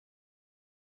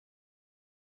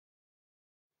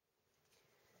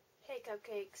Hey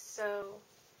cupcakes, so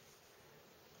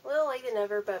a little late than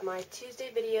ever, but my Tuesday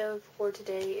video for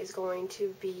today is going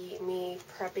to be me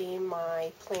prepping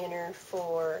my planner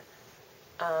for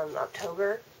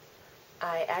October.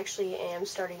 I actually am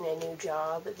starting a new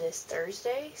job this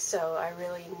Thursday, so I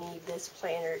really need this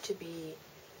planner to be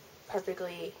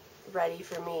perfectly ready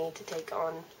for me to take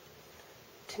on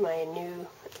to my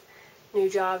new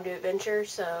job, new adventure.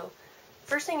 So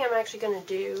first thing I'm actually going to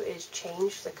do is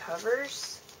change the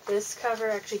covers. This cover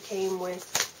actually came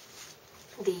with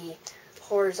the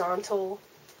horizontal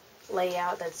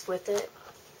layout that's with it,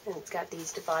 and it's got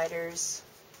these dividers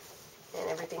and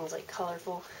everything's like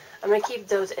colorful. I'm going to keep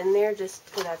those in there just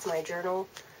because that's my journal.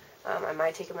 I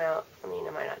might take them out. I mean, I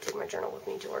might not take my journal with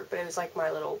me to work, but it was like my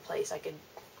little place I could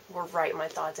write my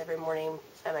thoughts every morning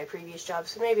at my previous job,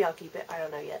 so maybe I'll keep it. I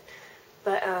don't know yet.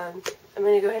 But I'm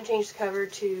going to go ahead and change the cover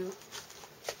to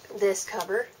this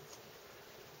cover.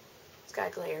 It's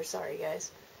got glare, sorry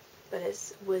guys. But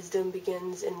it's Wisdom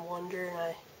Begins in Wonder,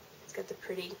 and it's got the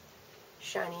pretty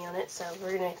shiny on it, so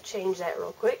we're going to change that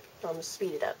real quick. I'm going to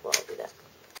speed it up while I do that.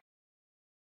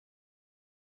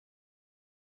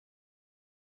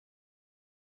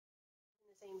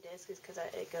 The same disc is because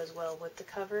it goes well with the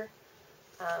cover.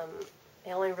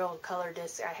 The only real color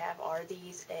discs I have are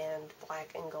these, and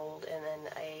black and gold, and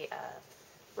then a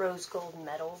rose gold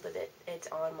metal, but it's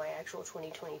on my actual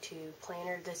 2022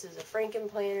 planner. This is a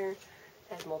Franken planner. It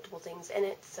has multiple things in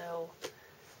it, so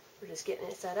we're just getting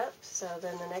it set up. So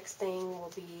then the next thing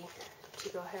will be to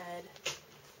go ahead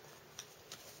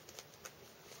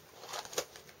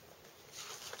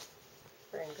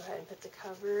we're going to go ahead and put the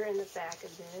cover in the back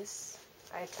of this.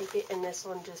 I take it in this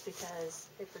one just because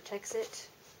it protects it.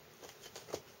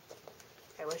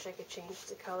 I wish I could change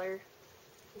the color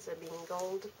instead of being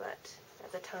gold, but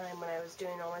at the time when I was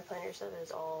doing all my planner stuff, it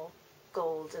was all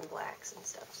golds and blacks and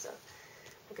stuff. So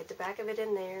I'll get the back of it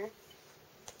in there,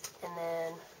 and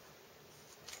then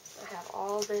I have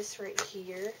all this right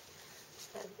here.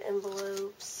 I have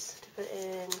envelopes to put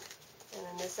in, and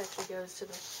then this actually goes to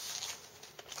the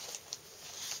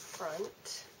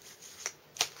front.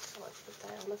 So let's put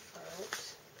that on the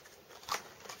front.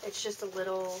 It's just a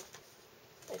little,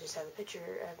 I just have a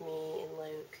picture of me and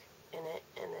Luke in it,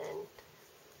 and then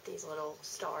these little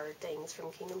star things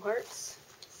from Kingdom Hearts.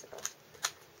 So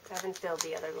I haven't filled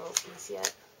the other little piece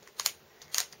yet.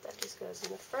 That just goes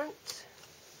in the front.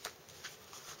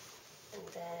 And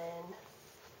then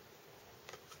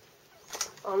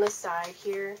on the side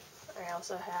here, I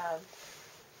also have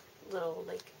little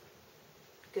like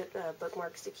good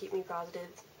bookmarks to keep me positive.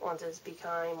 One says be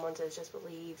kind, one says just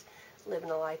believe, live in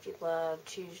a life you love,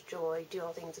 choose joy, do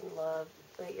all things in love,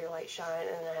 let your light shine.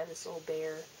 And then I have this little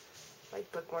bear like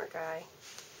bookmark guy.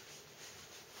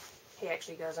 He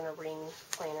actually goes on a ring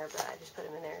planner, but I just put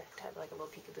him in there to have like a little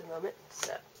peekaboo moment.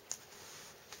 So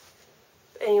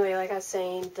anyway, like I was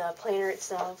saying, the planner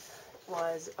itself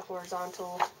was a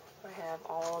horizontal. I have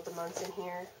all of the months in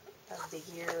here. The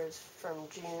year is from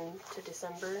June to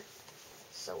December.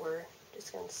 So we're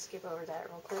just going to skip over that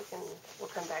real quick, and we'll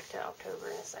come back to October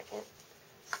in a second.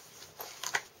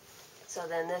 So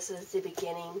then this is the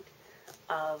beginning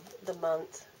of the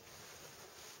month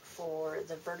for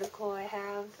the vertical I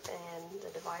have and the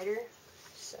divider.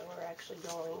 So we're actually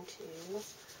going to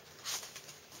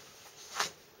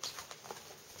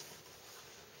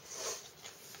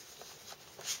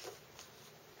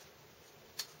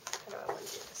how do I want to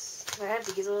do this? I have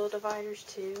these little dividers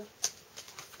too,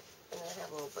 and then I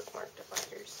have little bookmark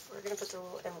dividers. We're going to put the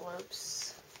little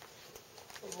envelopes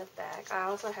in the back. I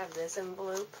also have this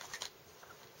envelope,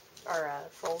 or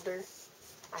folder.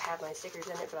 I have my stickers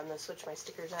in it, but I'm going to switch my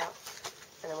stickers out.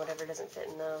 And then whatever doesn't fit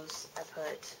in those, I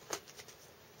put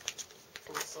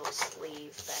in this little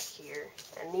sleeve back here.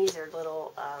 And these are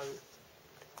little,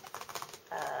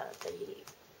 the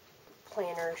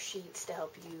planner sheets to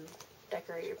help you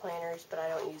decorate your planners, but I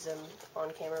don't use them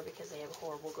on camera because they have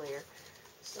horrible glare.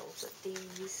 So we'll put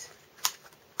these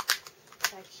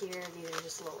back here. These are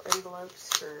just little envelopes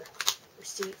for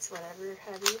receipts, whatever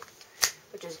have you.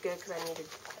 Which is good because I need to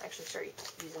actually start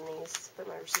using these to put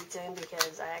my receipts in,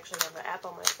 because I actually have an app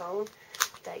on my phone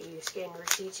that you scan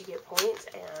receipts, you get points,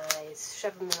 and I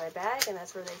shove them in my bag, and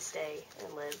that's where they stay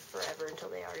and live forever until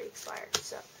they already expire.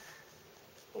 So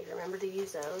you remember to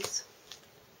use those.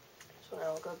 So now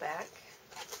I'll go back.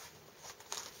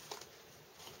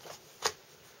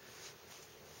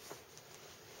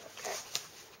 Okay.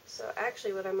 So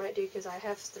actually what I might do, because I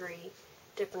have 3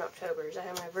 different Octobers. I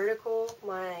have my vertical,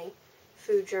 my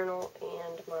food journal,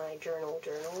 and my journal.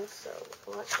 So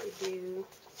we'll actually do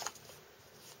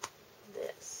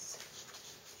this.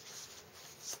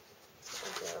 So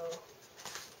we'll go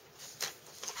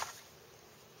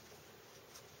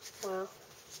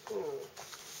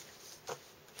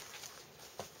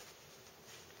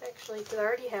actually, because I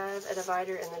already have a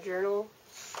divider in the journal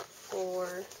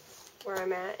for where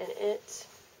I'm at in it.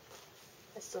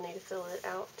 I still need to fill it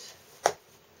out.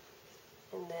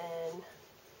 And then,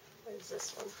 what is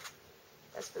this one?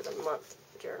 That's for the month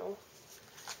journal.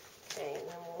 Okay, and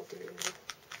then we'll do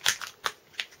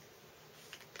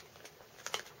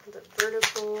the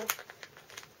vertical.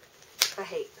 I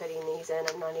hate putting these in,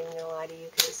 I'm not even going to lie to you,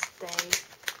 because they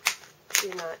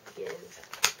do not give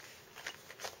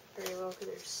very well because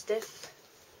they're stiff.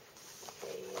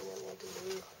 Okay, and then we'll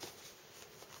do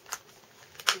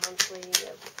monthly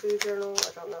of the food journal.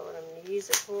 I don't know what I'm going to use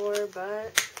it for,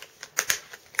 but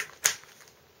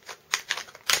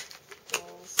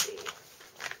we'll see.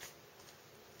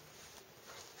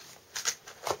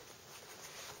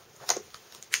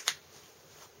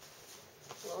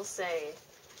 We'll say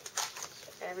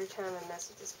every time I mess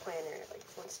with this planner, it like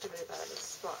wants to move out of its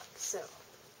spot. So,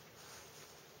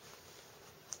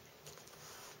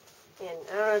 and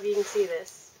I don't know if you can see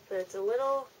this, but it's a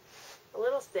little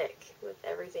thick with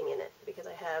everything in it because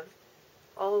I have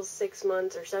all 6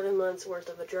 months or 7 months worth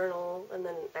of a journal, and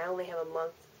then I only have a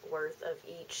month worth of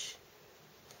each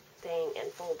thing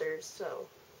and folders. So,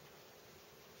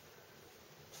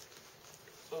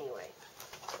 anyway,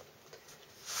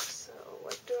 so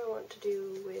what do I want to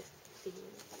do with these?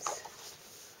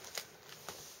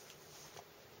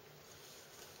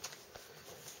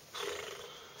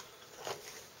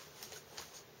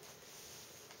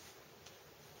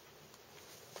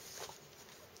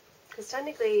 Because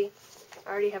technically, I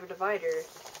already have a divider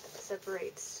that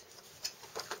separates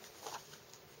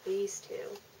these two.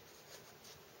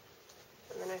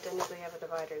 And then I technically have a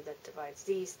divider that divides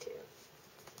these two.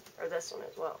 Or this one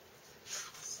as well.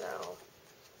 So,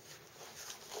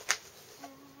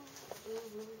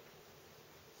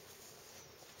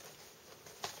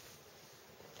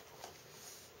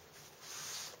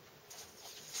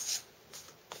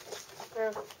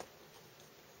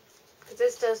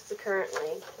 this does the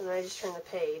currently, and then I just turn the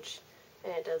page,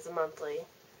 and it does the monthly,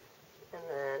 and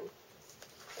then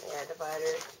yeah,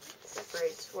 divider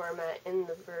separates where I'm at in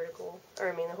the vertical,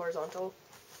 or I mean the horizontal.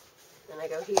 Then I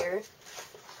go here,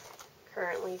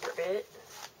 currently for it,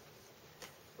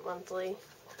 monthly.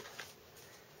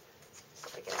 So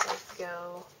I guess I could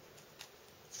go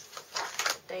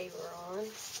what day we're on.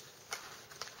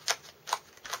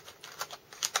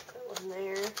 Put one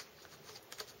there.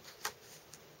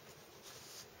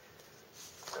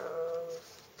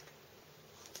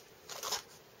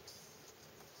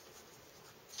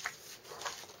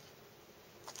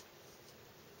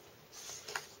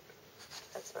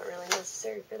 That's not really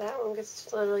necessary for that one because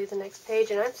it's literally the next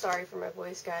page. And I'm sorry for my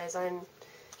voice, guys. I'm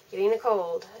getting a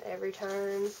cold every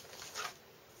time.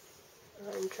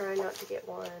 I'm trying not to get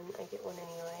one. I get one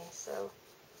anyway, so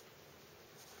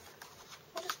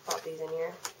I'll just pop these in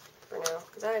here for now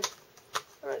because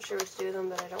I'm not sure what to do with them,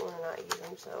 but I don't want to not use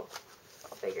them, so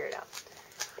I'll figure it out.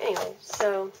 Anyway,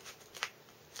 so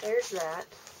there's that.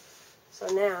 So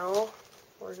now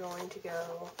we're going to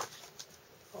go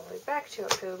all the way back to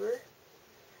October.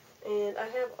 And I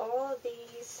have all of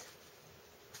these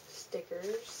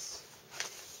stickers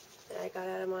that I got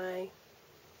out of my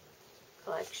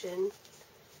collection.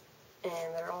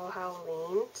 And they're all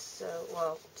Halloween. So,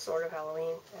 well, sort of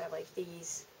Halloween. I have like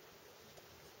these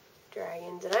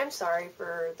dragons. And I'm sorry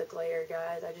for the glare,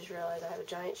 guys. I just realized I have a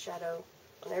giant shadow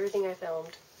on everything I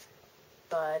filmed.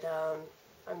 But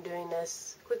I'm doing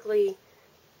this quickly.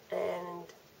 And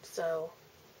so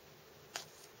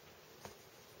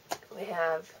we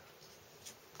have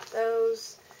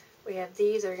those. We have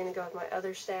these that are going to go with my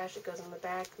other stash that goes on the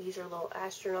back. These are little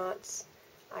astronauts.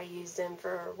 I used them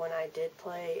for when I did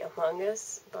play Among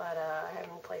Us, but I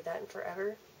haven't played that in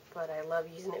forever. But I love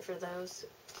using it for those.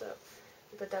 So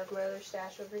I put that with my other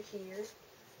stash over here.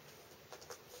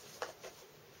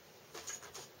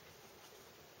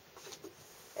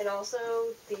 And also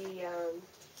the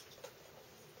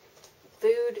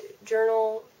food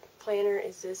journal planner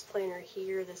is this planner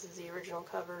here. This is the original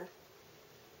cover.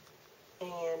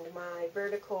 And my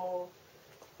vertical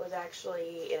was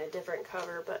actually in a different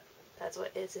cover, but that's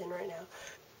what it's in right now.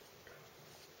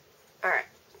 Alright,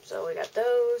 so we got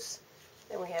those.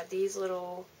 Then we have these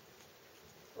little,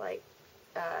 like,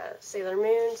 Sailor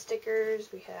Moon stickers.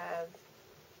 We have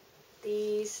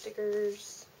these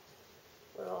stickers,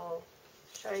 little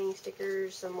shiny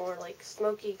stickers, some more, like,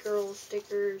 smoky girl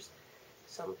stickers,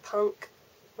 some punk,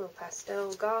 little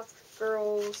pastel goth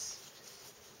girls,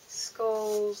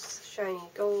 skulls, shiny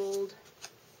gold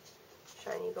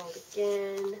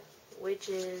again,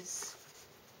 witches,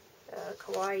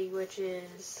 kawaii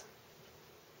witches,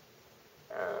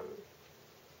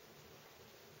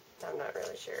 I'm not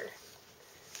really sure.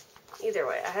 either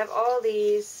way, I have all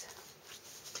these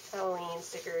Halloween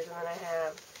stickers, and then I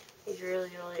have these really,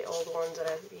 really old ones that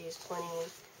I've used plenty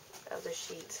of the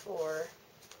sheets for, or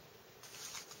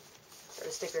the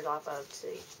stickers off of to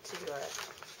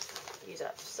use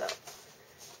up. So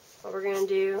what we're going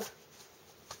to do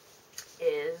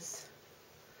is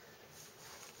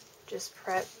just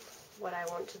prep what I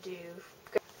want to do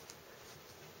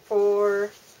for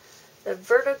the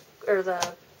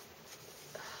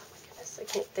I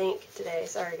can't think today,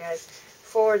 sorry guys.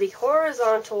 For the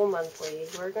horizontal monthly,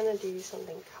 we're going to do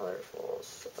something colorful.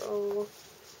 So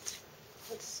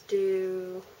let's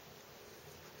do,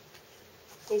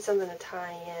 need something to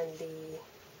tie in the,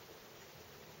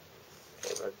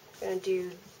 okay, we're going to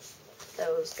do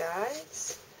those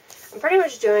guys. I'm pretty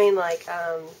much doing like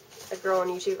a girl on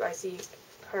YouTube, I see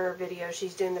her video,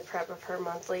 she's doing the prep of her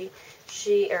monthly,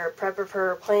 prep of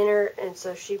her planner, and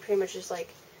so she pretty much just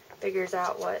like figures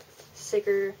out what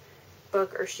sticker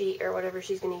book or sheet or whatever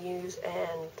she's going to use,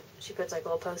 and she puts like a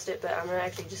little post-it, but I'm going to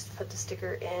actually just put the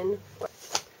sticker in.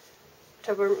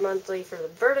 October monthly for the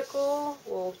vertical,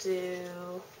 we'll do,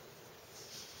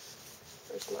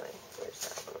 where's that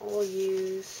one? We'll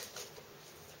use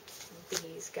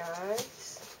these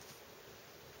guys.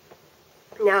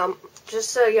 Now,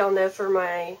 just so y'all know, for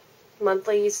my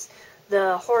monthlies,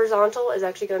 the horizontal is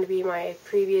actually going to be my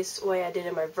previous way I did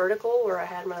in my vertical, where I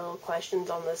had my little questions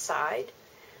on the side,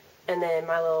 and then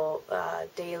my little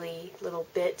daily little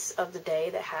bits of the day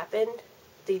that happened.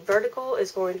 The vertical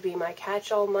is going to be my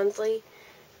catch-all monthly,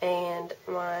 and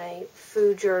my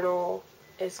food journal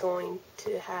is going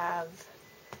to have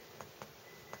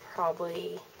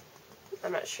probably,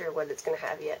 I'm not sure what it's going to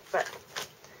have yet, but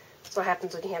that's what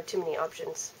happens when you have too many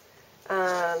options.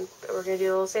 But we're going to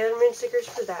do little Sailor Moon stickers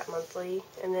for that monthly,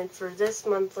 and then for this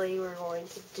monthly we're going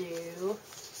to do,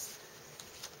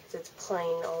 because it's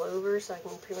plain all over, so I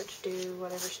can pretty much do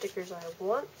whatever stickers I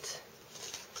want.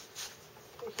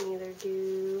 We can either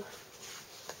do,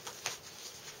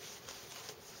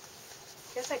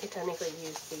 I guess I could technically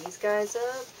use these guys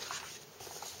up.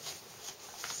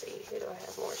 Let's see, who do I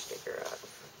have more sticker of?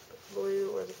 The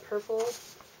blue or the purple?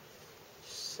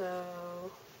 So,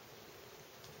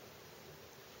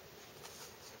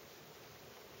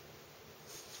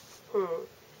 I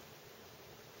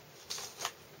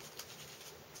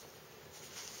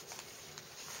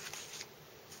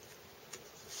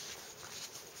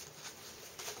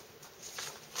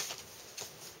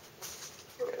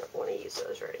don't want to use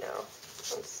those right now.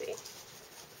 Let's see.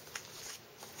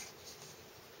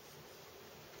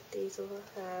 These will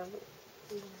have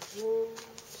balloons.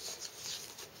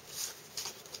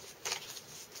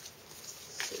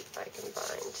 See if I can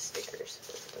find stickers.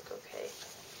 Does it look okay?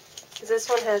 Because this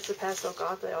one has the pastel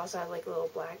goth, but it also has like little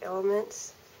black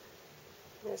elements.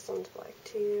 And this one's black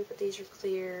too, but these are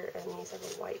clear, and these have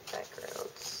a white background.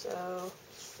 So,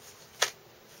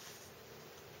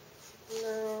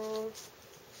 no.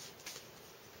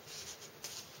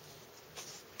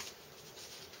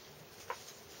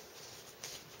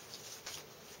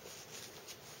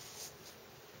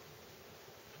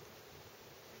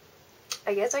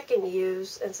 I guess I can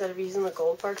use, instead of using the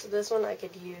gold parts of this one, I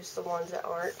could use the ones that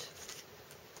aren't.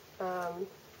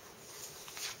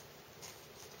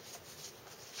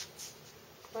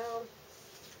 Well,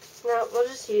 no, we'll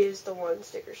just use the one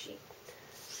sticker sheet.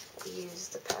 We'll use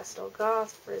the pastel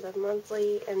goth for the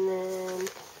monthly, and then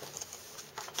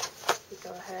we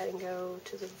go ahead and go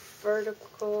to the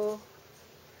vertical.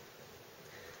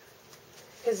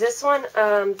 Because this one,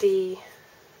 let me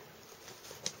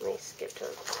skip to a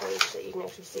page that you can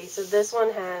actually see. So this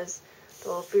one has the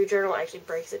little food journal. It actually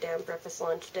breaks it down: breakfast,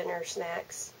 lunch, dinner,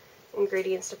 snacks,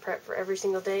 ingredients to prep for every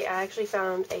single day. I actually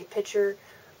found a picture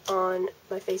on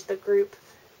my Facebook group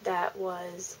that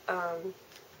was,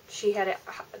 she had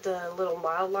the little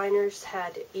mild liners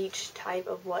had each type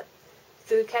of what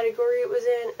food category it was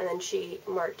in, and then she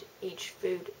marked each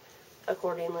food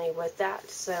accordingly with that.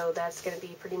 So that's going to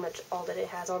be pretty much all that it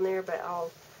has on there, but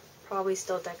I'll probably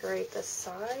still decorate the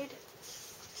side.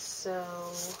 So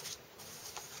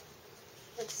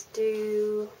let's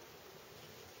do,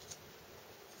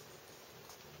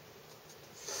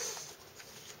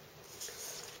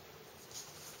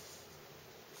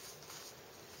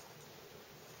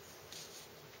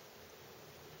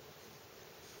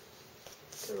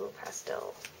 a little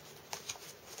pastel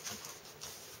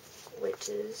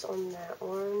witches on that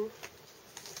one.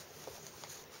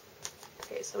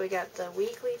 Okay, so we got the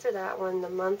weekly for that one, the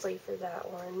monthly for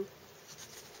that one,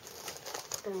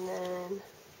 and then,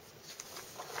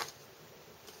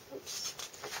 oops,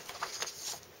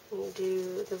 you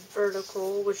do the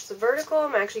vertical, which the vertical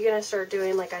I'm actually going to start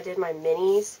doing like I did my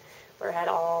minis where it had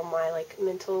all my like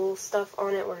mental stuff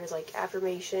on it, where it was like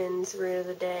affirmations, root of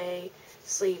the day,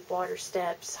 sleep, water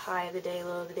steps, high of the day,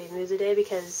 low of the day, mood of the day,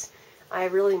 because I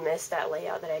really missed that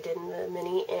layout that I did in the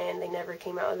mini, and they never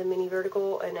came out with a mini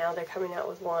vertical, and now they're coming out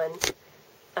with one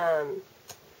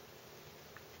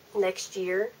next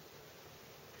year.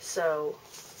 So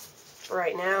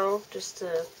right now, just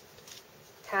to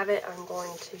have it, I'm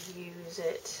going to use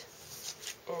it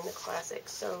in the classic.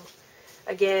 So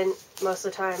again, most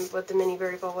of the time with the mini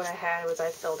vertical, what I had was I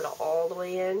filled it all the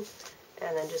way in,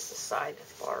 and then just the side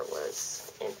bar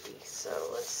was empty. So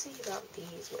let's see about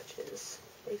these witches.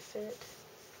 They fit.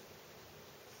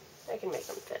 I can make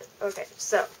them fit. Okay,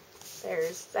 so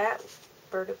there's that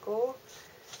vertical,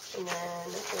 and then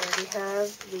I already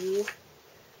have the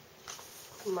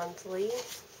monthly,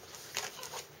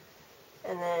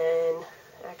 and then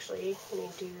actually I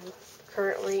need to do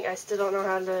currently. I still don't know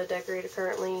how to decorate it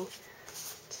currently.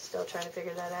 Still trying to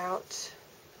figure that out.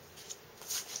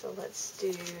 So let's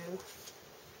do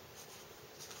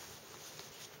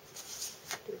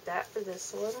that for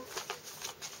this one.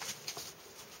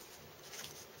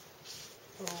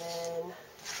 And then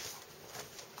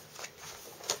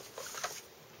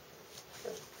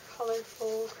for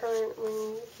colorful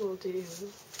currently, we'll do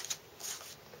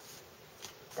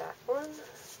that one.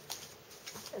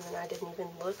 And then I didn't even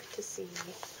look to see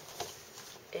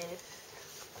if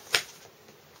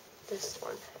this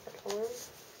one had one.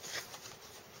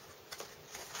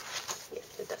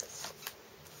 Yes, it does.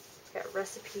 Got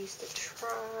recipes to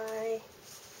try.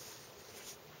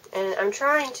 And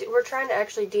we're trying to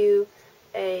actually do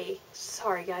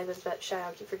sorry guys, I was about to shout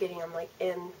out, I keep forgetting I'm like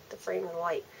in the frame of the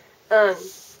light.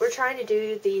 We're trying to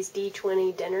do these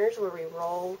D20 dinners where we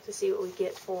roll to see what we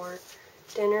get for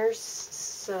dinners.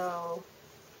 So,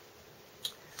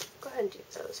 go ahead and do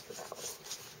those for that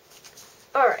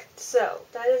one. Alright, so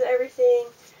that is everything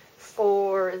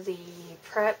for the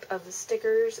prep of the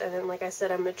stickers, and then like I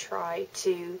said, I'm going to try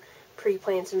to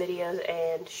pre-plan some videos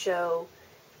and show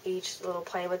each little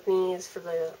plan with me is for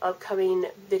the upcoming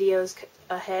videos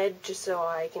ahead, just so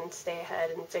I can stay ahead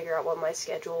and figure out what my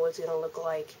schedule is going to look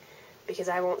like, because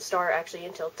I won't start actually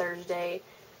until Thursday,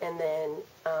 and then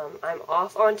I'm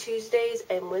off on Tuesdays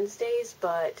and Wednesdays,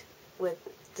 but with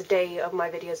the day of my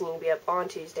videos needing to be up on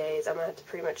Tuesdays, I'm going to have to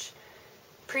pretty much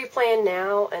pre-plan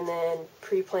now, and then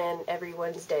pre-plan every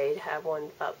Wednesday to have one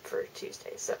up for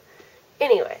Tuesday. So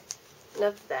anyway,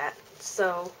 enough of that.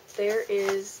 So there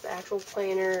is the actual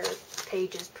planner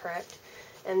pages prepped,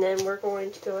 and then we're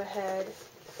going to go ahead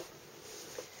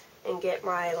and get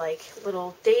my like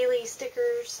little daily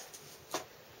stickers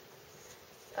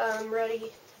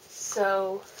ready.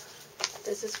 So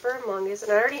this is for Among Us,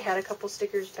 and I already had a couple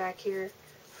stickers back here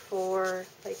for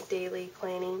like daily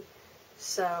planning.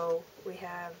 So we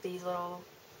have these little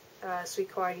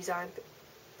Sweet Kawaii design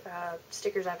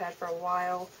stickers I've had for a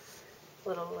while.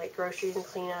 Little like groceries and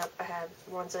cleanup. I have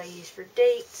ones that I use for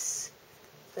dates.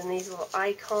 Then these little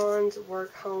icons,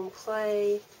 work, home,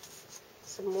 play.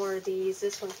 Some more of these.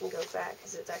 This one can go back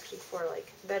because it's actually for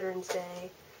like Veterans Day,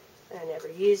 and I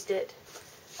never used it.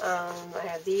 I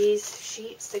have these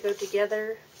sheets that go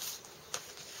together.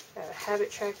 I have a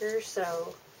habit tracker,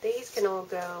 so these can all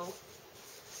go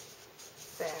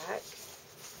back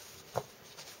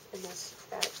in this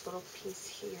back little piece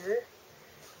here.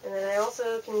 And then I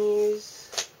also can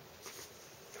use,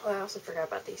 oh, I also forgot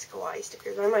about these kawaii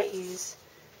stickers. I might use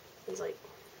these like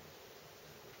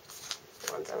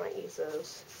ones, I might use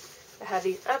those. I have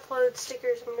these upload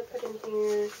stickers I'm going to put in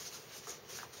here.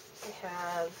 I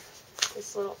have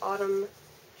this little autumn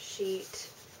sheet.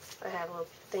 I have little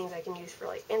things I can use for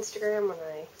like Instagram when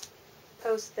I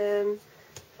post them.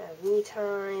 I have me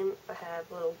time. I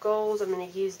have little goals. I'm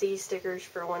going to use these stickers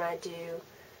for when I do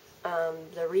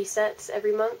the resets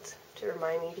every month to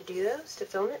remind me to do those, to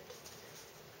film it.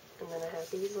 And then I have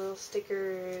these little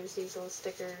stickers, these little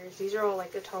stickers. These are all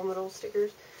like automata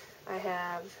stickers. I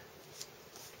have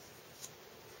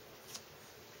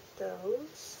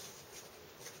those.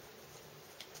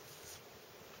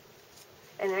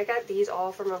 And I got these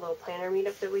all from a little planner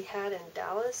meetup that we had in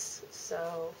Dallas.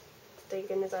 So thank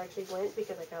goodness I actually went,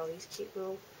 because I got all these cute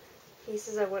little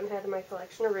pieces I wouldn't have in my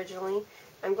collection originally.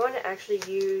 I'm going to actually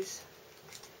use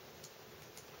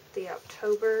the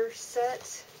October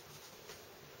set.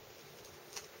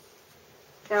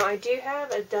 Now I do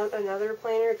have another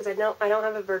planner, because I don't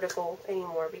have a vertical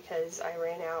anymore because I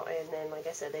ran out, and then like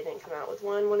I said, they didn't come out with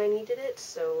one when I needed it,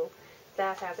 so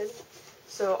that happened.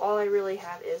 So all I really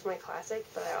have is my classic,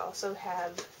 but I also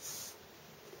have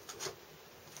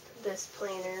this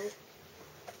planner.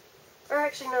 Or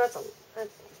actually, no,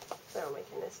 oh my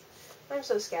goodness. I'm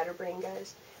so scatterbrained,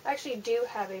 guys. I actually do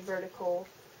have a vertical,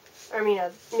 a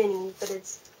mini, but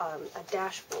it's a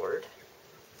dashboard.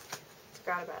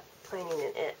 Forgot about planning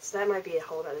in it, so that might be a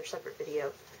whole other separate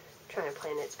video, trying to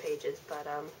plan its pages, but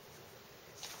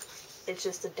it's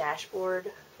just a dashboard.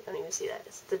 I don't even see that.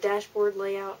 It's the dashboard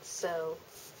layout, so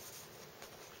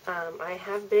I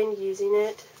have been using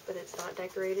it, but it's not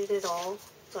decorated at all.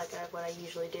 It's like what I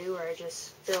usually do, where I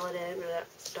just fill it in, but I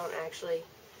don't actually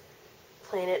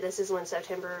plan it. This is when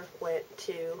September went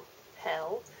to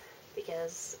hell,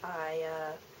 because I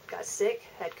got sick,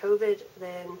 had COVID,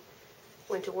 then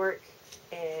went to work,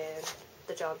 and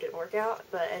the job didn't work out.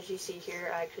 But as you see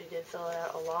here, I actually did fill it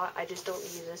out a lot. I just don't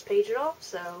use this page at all,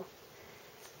 so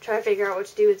trying to figure out what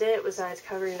to do with it besides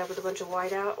covering it up with a bunch of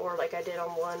whiteout, or like I did on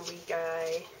one week,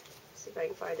 see if I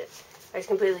can find it. I just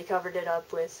completely covered it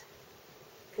up with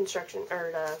construction,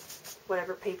 or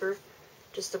whatever paper,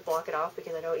 just to block it off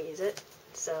because I don't use it.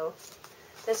 So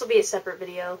this will be a separate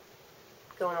video,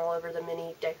 going all over the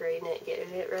mini, decorating it,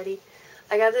 getting it ready.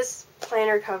 I got this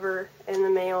planner cover in the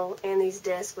mail and these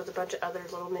discs with a bunch of other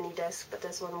little mini discs, but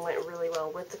this one went really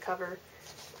well with the cover,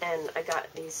 and I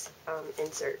got these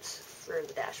inserts for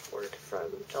the dashboard from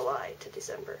July to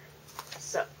December.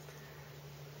 So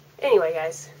anyway,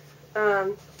 guys,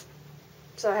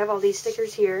 so I have all these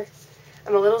stickers here.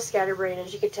 I'm a little scatterbrained,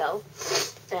 as you can tell,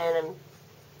 and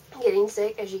I'm getting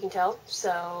sick, as you can tell,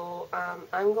 so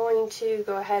I'm going to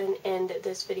go ahead and end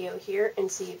this video here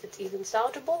and see if it's even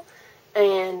salvageable,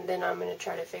 and then I'm going to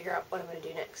try to figure out what I'm going to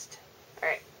do next.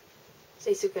 Alright,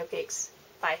 stay soup cupcakes.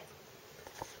 Bye.